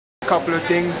couple of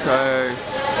things.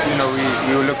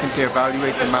 We were looking to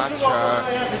evaluate the match.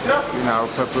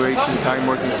 Preparation time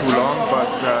wasn't too long, but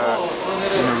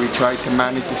we tried to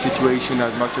manage the situation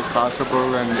as much as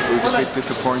possible, and it was a bit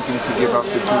disappointing to give up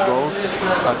the 2 goals.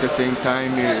 At the same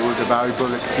time, it was a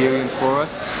valuable experience for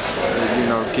us.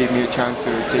 Gave me a chance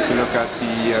to take a look at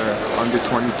the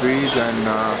under-23s and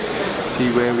see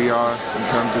where we are in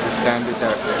terms of the standard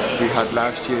that we had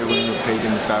last year when we played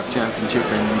in the SAF Championship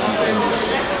and we beat India.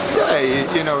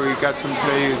 Yeah, we got some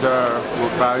players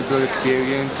with valuable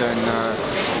experience, and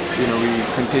we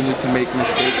continue to make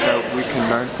mistakes that we can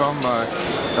learn from.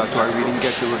 That's why we didn't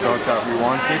get the result that we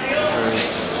wanted.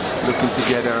 Looking to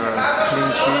get a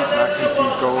clean sheet, McEntee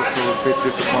goal, so a bit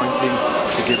disappointing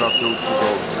to give up those 2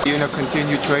 goals.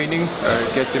 Continue training,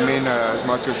 get them in as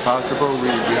much as possible.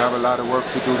 We have a lot of work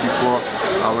to do before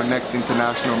our next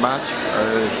international match.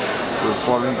 We're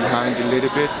falling behind a little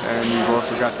bit, and we've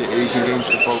also got the Asian Games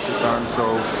to focus on, so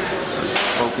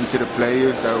spoken to the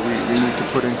players that we need to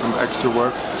put in some extra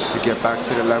work to get back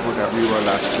to the level that we were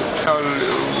last year.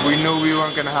 We knew we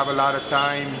weren't going to have a lot of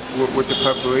time with the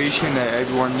preparation.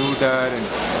 Everyone knew that, and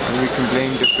we can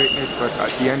blame the fitness, but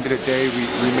at the end of the day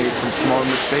we made some small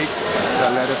mistakes that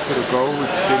led us to the goal,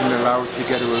 which didn't allow us to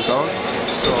get a result.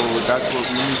 So that's what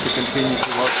we need to continue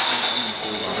to work on.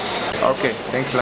 Okay, thanks a lot.